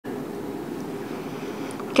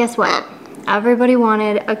guess what? Everybody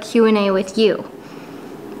wanted a Q&A with you.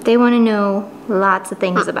 They want to know lots of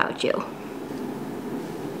things about you.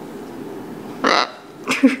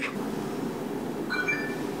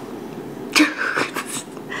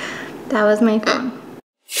 That was my phone.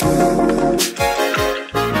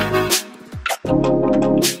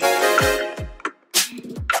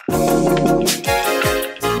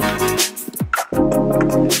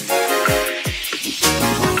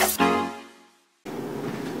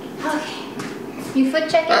 You foot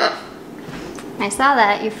checking? I saw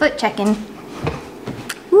that, you foot checking.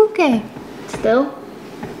 Okay, still?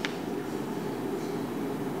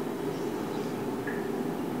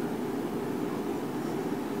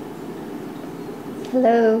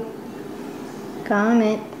 Hello,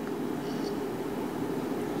 Comet.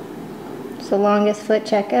 It's the longest foot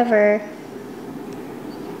check ever.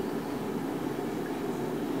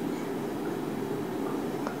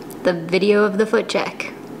 The video of the foot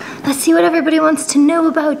check. Let's see what everybody wants to know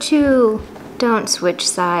about you. Don't switch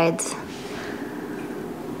sides.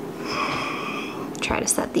 Try to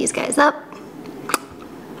set these guys up.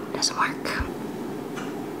 Doesn't work.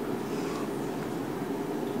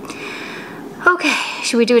 Okay,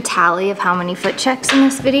 should we do a tally of how many foot checks in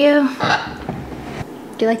this video?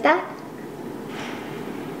 Do you like that?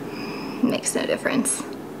 Makes no difference.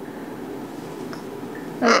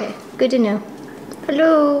 Okay, good to know.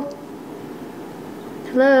 Hello.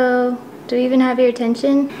 Hello, do we even have your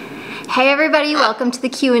attention? Hey everybody, welcome to the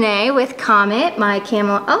Q&A with Comet, my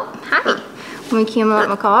Camelot. Oh, hi. My Camelot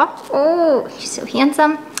Macaw. Oh, he's so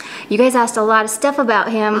handsome. You guys asked a lot of stuff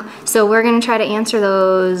about him, so we're gonna try to answer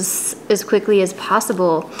those as quickly as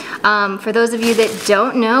possible. For those of you that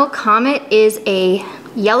don't know, Comet is a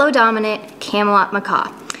yellow dominant Camelot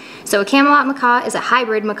Macaw. So a Camelot Macaw is a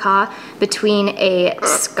hybrid macaw between a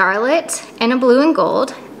scarlet and a blue and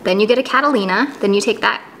gold. Then you get a Catalina, then you take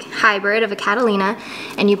that hybrid of a Catalina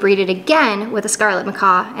and you breed it again with a scarlet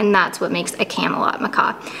macaw, and that's what makes a Camelot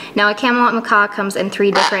macaw. Now a Camelot macaw comes in 3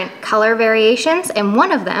 different color variations, and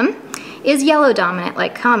one of them is yellow dominant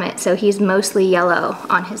like Comet, so he's mostly yellow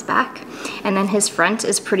on his back. And then his front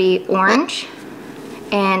is pretty orange,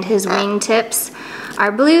 and his wing tips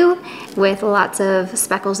are blue with lots of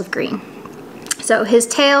speckles of green. So his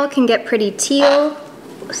tail can get pretty teal,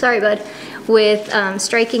 sorry bud, with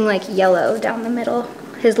striking like yellow down the middle.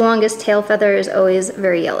 His longest tail feather is always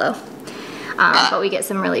very yellow. But we get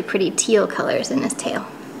some really pretty teal colors in his tail.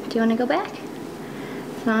 Do you want to go back?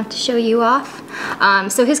 I don't have to show you off.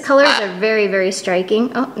 So his colors are very, very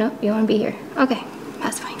striking. Oh, no, you want to be here. Okay,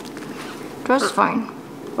 that's fine. Just fine.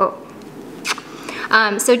 Oh.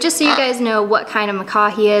 So just so you guys know what kind of macaw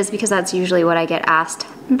he is, because that's usually what I get asked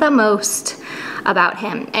the most about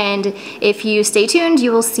him. And if you stay tuned,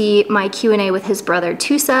 you will see my Q&A with his brother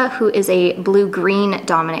TUSA, who is a blue-green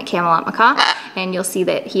dominant Camelot macaw, and you'll see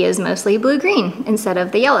that he is mostly blue-green instead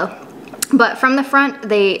of the yellow. But from the front,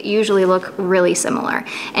 they usually look really similar.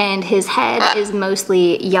 And his head is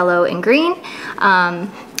mostly yellow and green.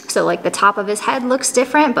 So like the top of his head looks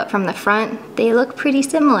different, but from the front, they look pretty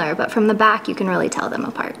similar. But from the back, you can really tell them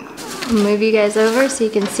apart. I'll move you guys over so you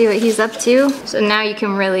can see what he's up to. So now you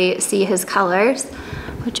can really see his colors,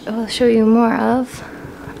 which I'll show you more of.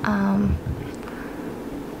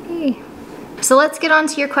 So let's get on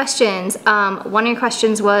to your questions. One of your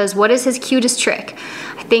questions was, what is his cutest trick?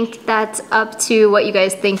 I think that's up to what you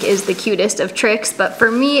guys think is the cutest of tricks, but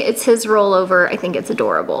for me, it's his rollover. I think it's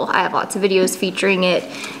adorable. I have lots of videos featuring it.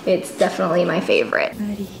 It's definitely my favorite.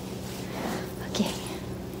 Ready? Okay,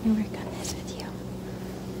 I'm gonna work on this with you.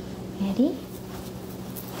 Ready?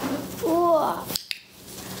 Whoa.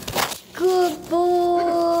 Good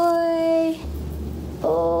boy.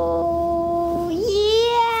 Oh,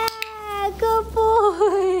 yeah, good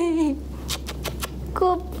boy.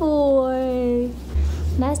 Good boy.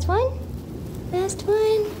 Last one? Last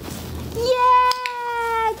one?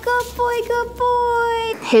 Yeah! Good boy, good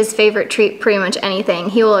boy! His favorite treat, pretty much anything.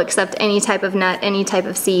 He will accept any type of nut, any type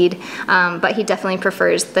of seed, but he definitely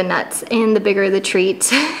prefers the nuts. And the bigger the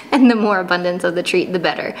treat and the more abundance of the treat, the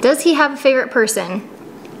better. Does he have a favorite person?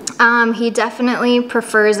 He definitely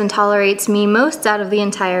prefers and tolerates me most out of the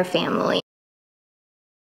entire family.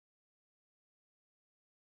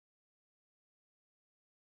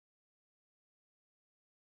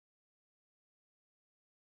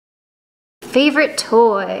 Favorite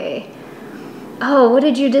toy? Oh, what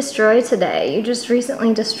did you destroy today? You just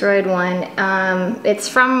recently destroyed one. It's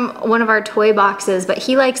from one of our toy boxes, but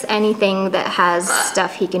he likes anything that has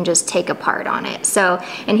stuff he can just take apart on it. So,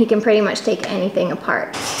 and he can pretty much take anything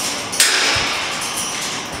apart.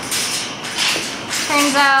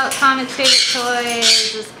 Turns out Comet's favorite toy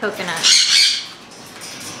is this coconut.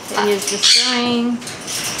 that he is destroying.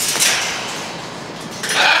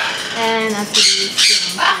 And that's what he's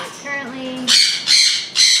doing to it currently.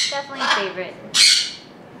 Definitely a favorite.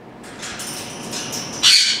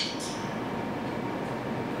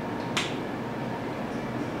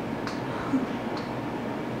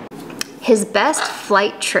 His best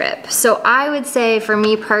flight trip. So I would say for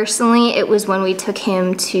me personally, it was when we took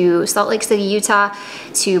him to Salt Lake City, Utah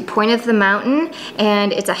to Point of the Mountain,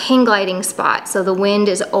 and it's a hang gliding spot. So the wind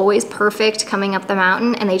is always perfect coming up the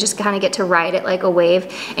mountain and they just kind of get to ride it like a wave.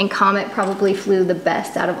 And Comet probably flew the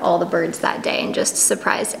best out of all the birds that day and just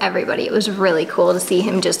surprised everybody. It was really cool to see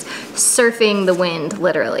him just surfing the wind,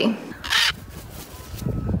 literally.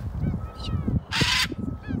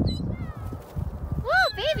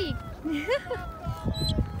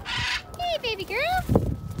 Hey, baby girl.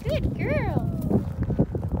 Good girl.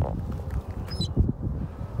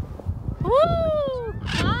 Woo!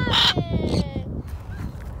 Comet.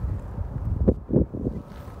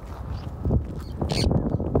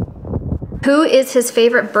 Who is his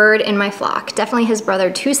favorite bird in my flock? Definitely his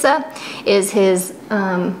brother TUSA is his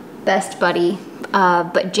best buddy,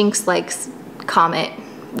 but JINX likes Comet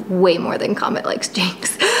way more than Comet likes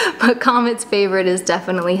JINX. But Comet's favorite is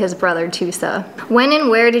definitely his brother TUSA. When and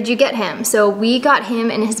where did you get him? So we got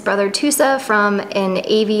him and his brother TUSA from an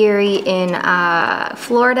aviary in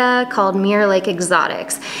Florida called Mirror Lake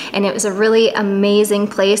Exotics. And it was a really amazing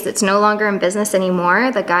place that's no longer in business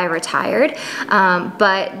anymore. The guy retired,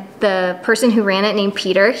 but the person who ran it, named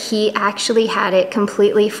Peter, he actually had it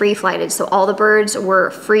completely free flighted. So all the birds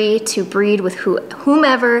were free to breed with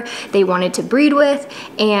whomever they wanted to breed with,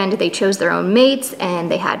 and they chose their own mates,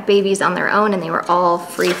 and they had babies on their own, and they were all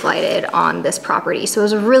free flighted on this property. So it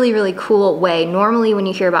was a really, really cool way. Normally when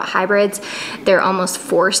you hear about hybrids, they're almost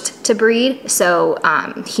forced to breed. So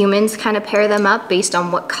humans kind of pair them up based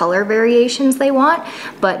on what color variations they want.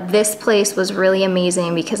 But this place was really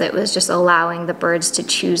amazing because it was just allowing the birds to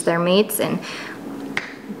choose their mates, and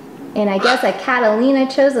I guess a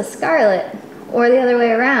Catalina chose a Scarlet, or the other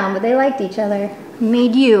way around, but they liked each other.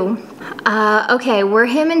 Made you. Okay, were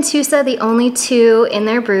him and TUSA the only two in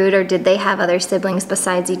their brood, or did they have other siblings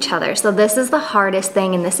besides each other? So this is the hardest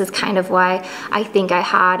thing, and this is kind of why I think I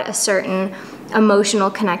had a certain emotional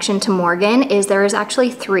connection to Morgan, is there was actually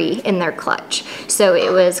 3 in their clutch. So it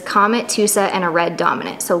was Comet, TUSA, and a red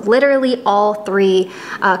dominant. So literally all 3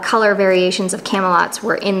 color variations of Camelots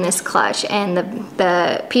were in this clutch, and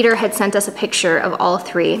the Peter had sent us a picture of all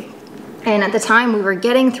 3. And at the time we were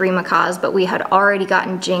getting 3 macaws, but we had already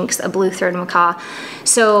gotten JINX, a blue-throated macaw.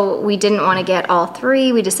 So we didn't want to get all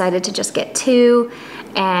 3, we decided to just get 2.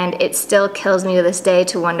 And it still kills me to this day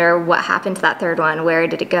to wonder what happened to that 3rd one. Where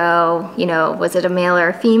did it go? You know, was it a male or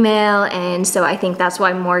a female? And so I think that's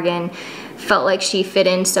why Morgan felt like she fit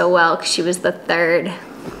in so well, because she was the 3rd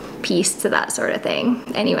piece to that sort of thing.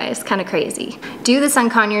 Anyways, kind of crazy. Do the sun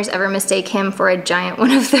conures ever mistake him for a giant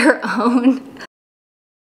one of their own?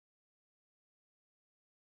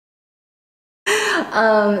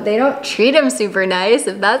 They don't treat him super nice,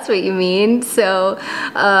 if that's what you mean. So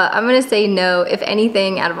I'm gonna say no. If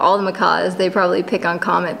anything, out of all the macaws, they probably pick on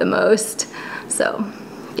Comet the most. So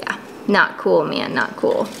yeah, not cool, man, not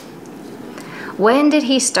cool. When did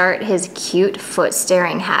he start his cute foot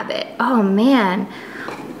staring habit? Oh man.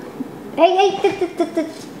 Hey,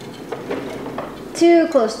 too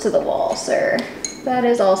close to the wall, sir. That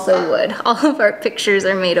is also wood. All of our pictures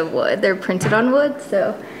are made of wood. They're printed on wood,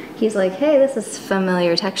 so he's like, hey, this is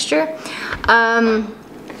familiar texture.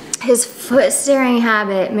 His foot staring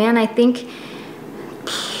habit, man, I think,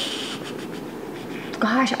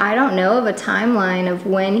 gosh, I don't know of a timeline of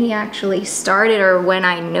when he actually started or when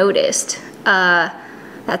I noticed.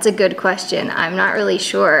 That's a good question. I'm not really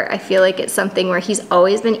sure. I feel like it's something where he's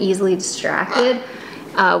always been easily distracted.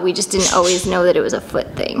 We just didn't always know that it was a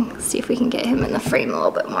foot thing. Let's see if we can get him in the frame a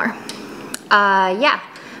little bit more. Yeah,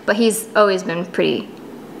 but he's always been pretty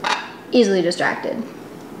easily distracted.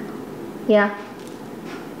 Yeah.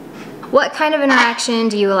 What kind of interaction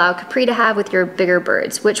do you allow Capri to have with your bigger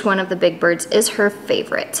birds? Which one of the big birds is her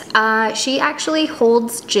favorite? She actually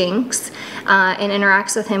holds JINX and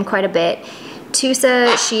interacts with him quite a bit.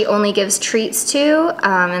 TUSA, she only gives treats to,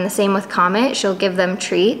 and the same with Comet. She'll give them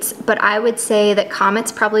treats, but I would say that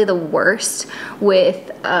Comet's probably the worst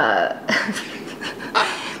with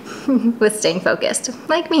with staying focused,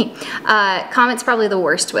 like me. Comet's probably the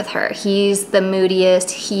worst with her. He's the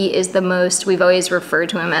moodiest. He is the most, we've always referred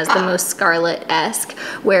to him as the most Scarlet-esque,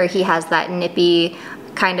 where he has that nippy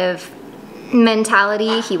kind of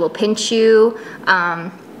mentality. He will pinch you.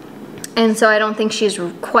 And so I don't think she's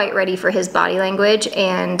quite ready for his body language,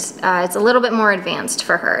 and it's a little bit more advanced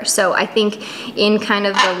for her. So I think in kind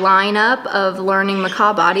of the lineup of learning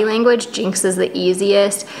Macaw body language, JINX is the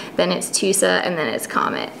easiest, then it's TUSA, and then it's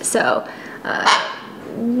Comet. So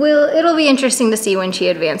it'll be interesting to see when she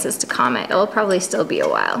advances to Comet. It'll probably still be a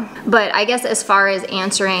while. But I guess as far as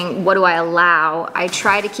answering what do I allow, I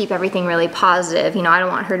try to keep everything really positive. You know, I don't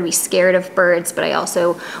want her to be scared of birds, but I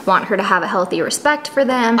also want her to have a healthy respect for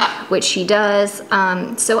them, which she does.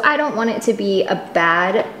 So I don't want it to be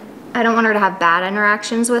I don't want her to have bad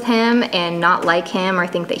interactions with him and not like him or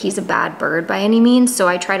think that he's a bad bird by any means. So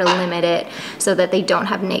I try to limit it so that they don't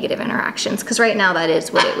have negative interactions, because right now that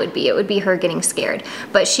is what it would be. It would be her getting scared.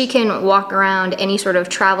 But she can walk around any sort of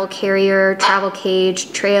travel carrier, travel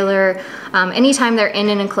cage, trailer. Anytime they're in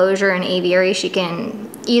an enclosure, an aviary, she can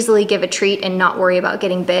easily give a treat and not worry about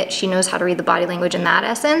getting bit. She knows how to read the body language in that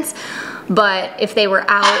essence. But if they were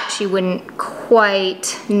out, she wouldn't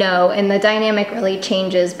quite know, and the dynamic really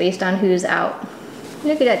changes based on who's out.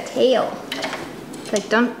 Look at that tail. Like,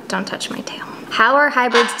 don't touch my tail. How are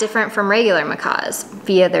hybrids different from regular macaws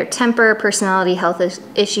via their temper, personality, health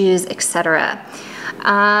issues, etc.?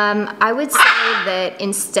 I would say that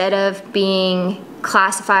instead of being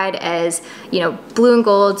classified as, you know, blue and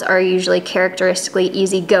golds are usually characteristically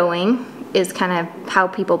easygoing, is kind of how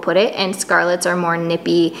people put it, and scarlets are more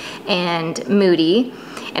nippy and moody.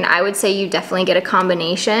 And I would say you definitely get a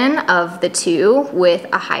combination of the two with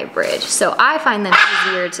a hybrid. So I find them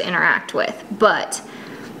easier to interact with, but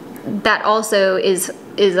that also is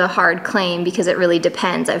a hard claim because it really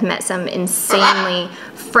depends. I've met some insanely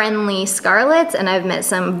friendly scarlets and I've met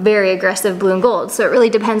some very aggressive blue and golds. So it really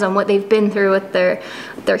depends on what they've been through with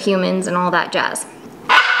their humans and all that jazz.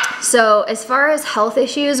 So as far as health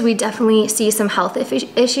issues, we definitely see some health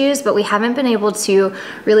issues, but we haven't been able to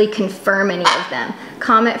really confirm any of them.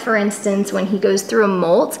 Comet, for instance, when he goes through a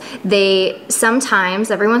molt,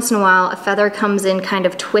 sometimes, every once in a while, a feather comes in kind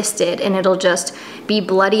of twisted and it'll just be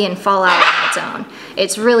bloody and fall out on its own.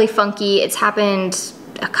 It's really funky. It's happened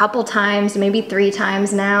a couple times, maybe 3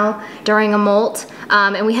 times now during a molt,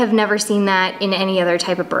 and we have never seen that in any other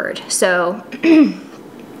type of bird. So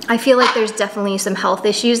I feel like there's definitely some health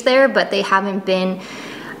issues there, but they haven't been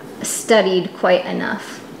studied quite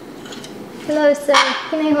enough. Hello, sir.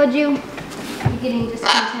 Can I hold you? You're getting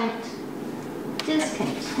discontent.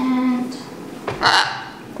 Discontent.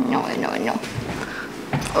 No.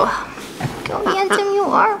 Oh, how handsome you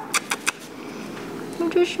are. You're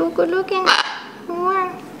just so good looking. You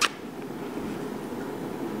are.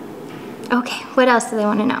 Okay, what else do they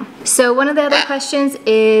want to know? So one of the other questions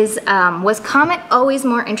is, was Comet always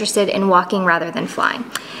more interested in walking rather than flying?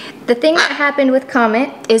 The thing that happened with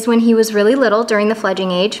Comet is when he was really little, during the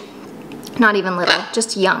fledging age, not even little,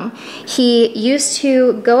 just young, he used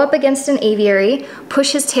to go up against an aviary,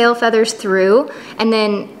 push his tail feathers through, and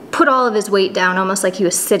then put all of his weight down almost like he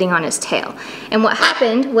was sitting on his tail. And what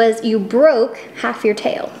happened was you broke half your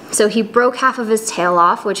tail. So he broke half of his tail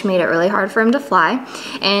off, which made it really hard for him to fly.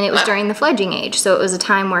 And it was during the fledging age. So it was a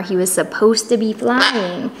time where he was supposed to be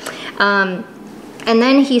flying. And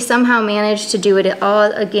then he somehow managed to do it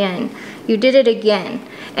all again. You did it again.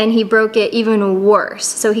 And he broke it even worse.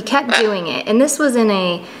 So he kept doing it. And this was in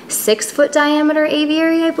a 6-foot diameter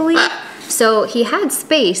aviary, I believe. So he had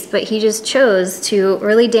space, but he just chose to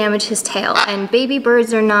really damage his tail. And baby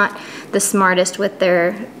birds are not the smartest with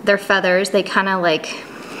their feathers. They kind of like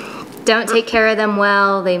don't take care of them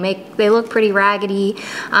well. They look pretty raggedy.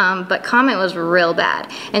 But Comet was real bad.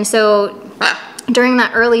 And so during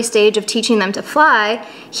that early stage of teaching them to fly,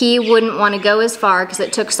 he wouldn't want to go as far because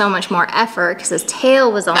it took so much more effort because his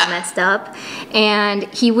tail was all messed up, and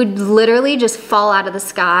he would literally just fall out of the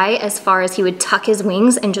sky as far as he would tuck his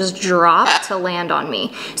wings and just drop to land on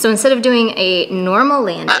me. So instead of doing a normal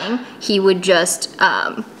landing, he would just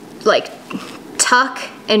like tuck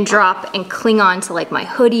and drop and cling on to like my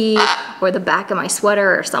hoodie or the back of my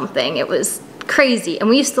sweater or something. It was crazy, and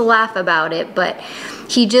we used to laugh about it, but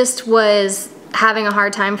he just was having a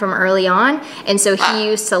hard time from early on, and so he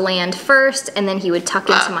used to land first, and then he would tuck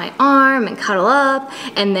into my arm and cuddle up,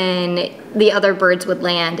 and then the other birds would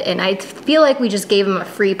land. And I feel like we just gave him a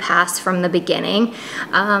free pass from the beginning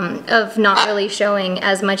of not really showing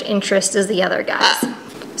as much interest as the other guys.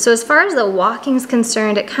 So as far as the walking's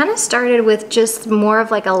concerned, it kind of started with just more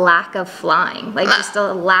of like a lack of flying, like just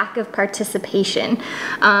a lack of participation.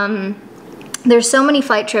 There's so many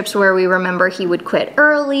flight trips where we remember he would quit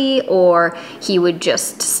early, or he would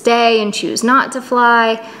just stay and choose not to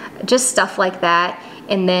fly, just stuff like that.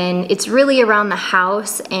 and then it's really around the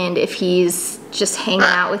house, and if he's just hanging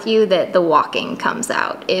out with you, that the walking comes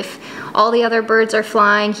out. If all the other birds are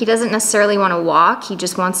flying, he doesn't necessarily want to walk, he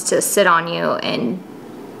just wants to sit on you and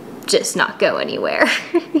just not go anywhere.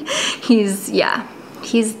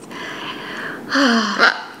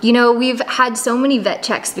 You know, we've had so many vet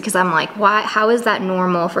checks because I'm like, why? How is that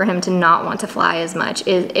normal for him to not want to fly as much?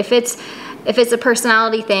 If it's a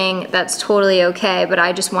personality thing, that's totally okay, but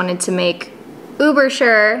I just wanted to make uber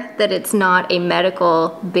sure that it's not a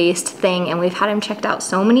medical based thing, and we've had him checked out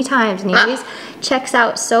so many times and he always checks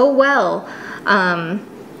out so well.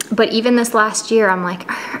 But even this last year, I'm like,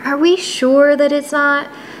 are we sure that it's not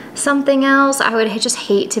something else? I would just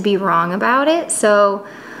hate to be wrong about it. So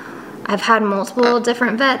I've had multiple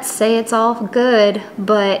different vets say it's all good,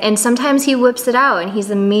 and sometimes he whips it out and he's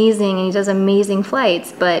amazing and he does amazing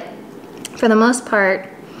flights, but for the most part,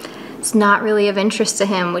 it's not really of interest to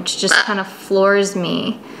him, which just kind of floors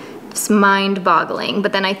me. It's mind-boggling.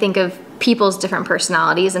 But then I think of people's different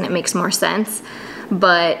personalities and it makes more sense.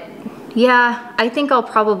 But yeah, I think I'll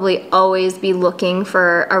probably always be looking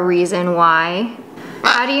for a reason why.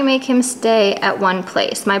 How do you make him stay at one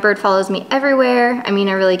place? My bird follows me everywhere. I mean,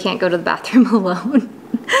 I really can't go to the bathroom alone.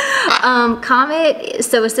 Comet,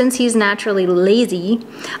 so since he's naturally lazy,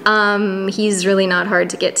 he's really not hard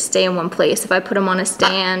to get to stay in one place. If I put him on a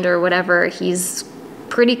stand or whatever, he's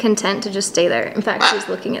pretty content to just stay there. In fact, he's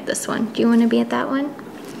looking at this one. Do you want to be at that one?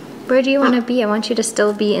 Where do you want to be? I want you to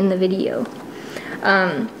still be in the video.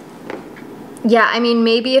 Yeah, I mean,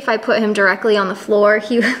 maybe if I put him directly on the floor,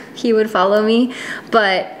 he would follow me,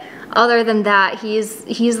 but other than that, he's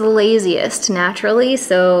the laziest naturally,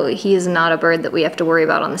 so he's not a bird that we have to worry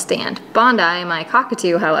about on the stand. Bondi, my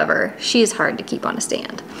cockatoo, however, she's hard to keep on a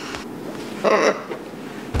stand.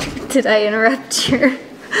 Did I interrupt your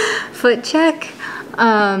foot check?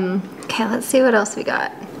 Okay, let's see what else we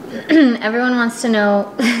got. Everyone wants to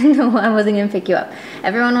know, no, I wasn't gonna pick you up.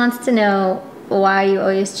 Everyone wants to know why you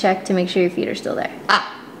always check to make sure your feet are still there.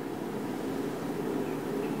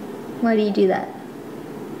 Why do you do that?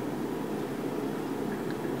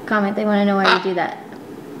 Comment, they want to know why you do that.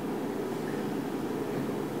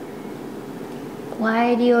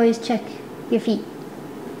 Why do you always check your feet?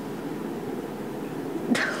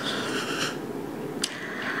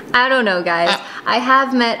 I don't know, guys. I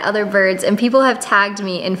have met other birds and people have tagged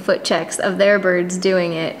me in foot checks of their birds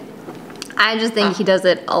doing it. I just think he does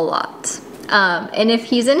it a lot. And if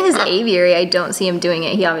he's in his aviary, I don't see him doing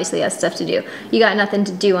it. He obviously has stuff to do. You got nothing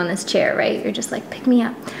to do on this chair, right? You're just like, pick me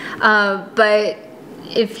up. But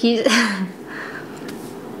if he's,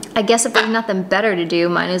 I guess if there's nothing better to do,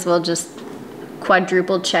 might as well just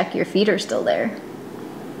quadruple check your feet are still there.